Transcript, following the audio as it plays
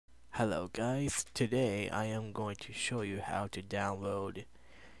Hello guys, today I am going to show you how to download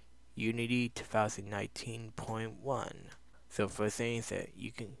Unity 2019.1. So first thing is that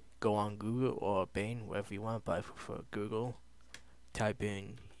you can go on Google or Bing, wherever you want, but I prefer Google. Type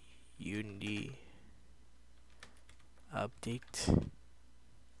in Unity Update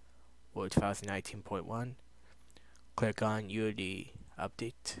or 2019.1. Click on Unity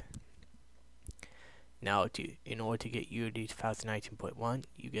Update. Now, in order to get Unity 2019.1,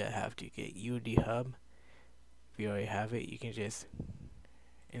 you have to get Unity Hub. If you already have it, you can just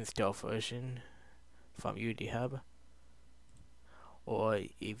install version from Unity Hub. Or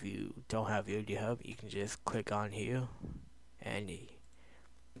if you don't have Unity Hub, you can just click on here and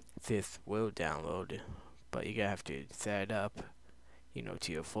this will download. But you're gonna have to set it up,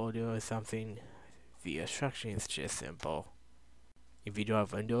 to your folder or something. The instruction is just simple. If you don't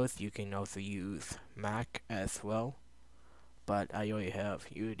have Windows, you can also use Mac as well. But I already have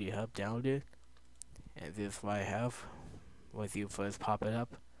Unity Hub downloaded, and this is what I have. Once you first pop it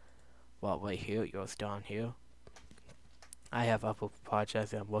up, well, right here, you'll start here. I have other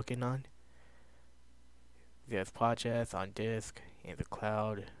projects that I'm working on. There's projects on disk, in the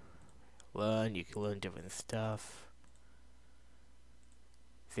cloud. You can learn different stuff.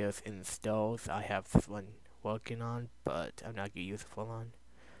 There's installs. I have this one working on, but I'm not gonna use it full on.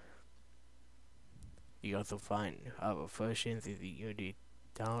 You also find other versions in the Unity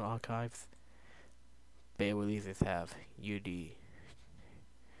download archives. Beta releases have Unity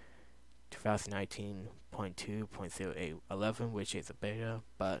 2019.2.0811, which is a beta,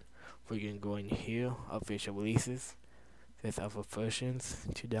 but we're gonna go in here, official releases. There's other versions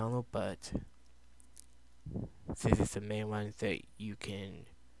to download, but this is the main one that you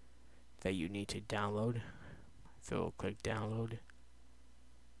need to download. So click download.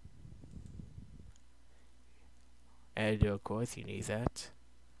 Editor, of course, you need that.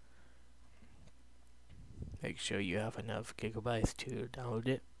 Make sure you have enough gigabytes to download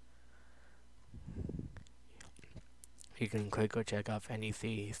it. You can click or check off any of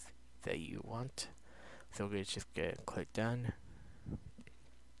these that you want. So we're just gonna click done.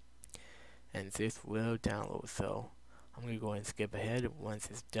 And this will download, so I'm gonna go and skip ahead once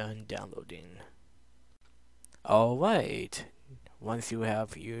it's done downloading. Alright, once you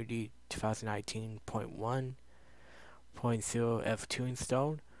have Unity 2019.1.0 F2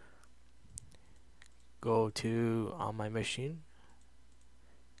 installed, go to on my machine,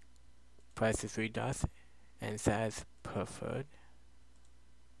 press the three dots and set as preferred.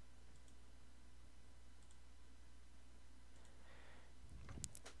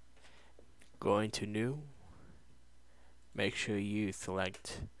 Go into new, make sure you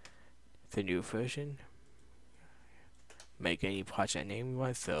select the new version, make any project name you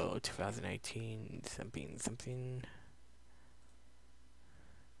want, so 2019 something,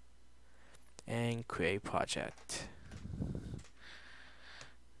 and create project.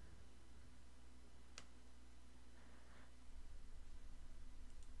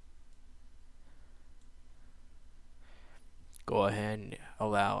 Go ahead and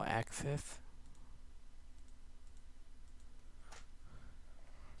allow access.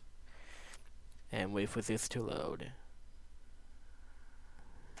 And wait for this to load.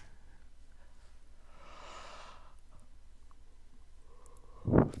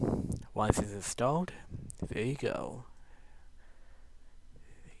 Once it's installed, there you go.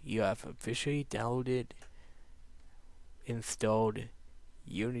 You have officially downloaded, installed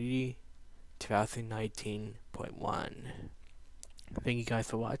Unity 2019.1. Thank you guys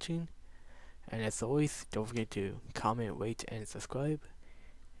for watching, and as always, don't forget to comment, rate, and subscribe,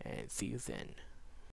 and see you then.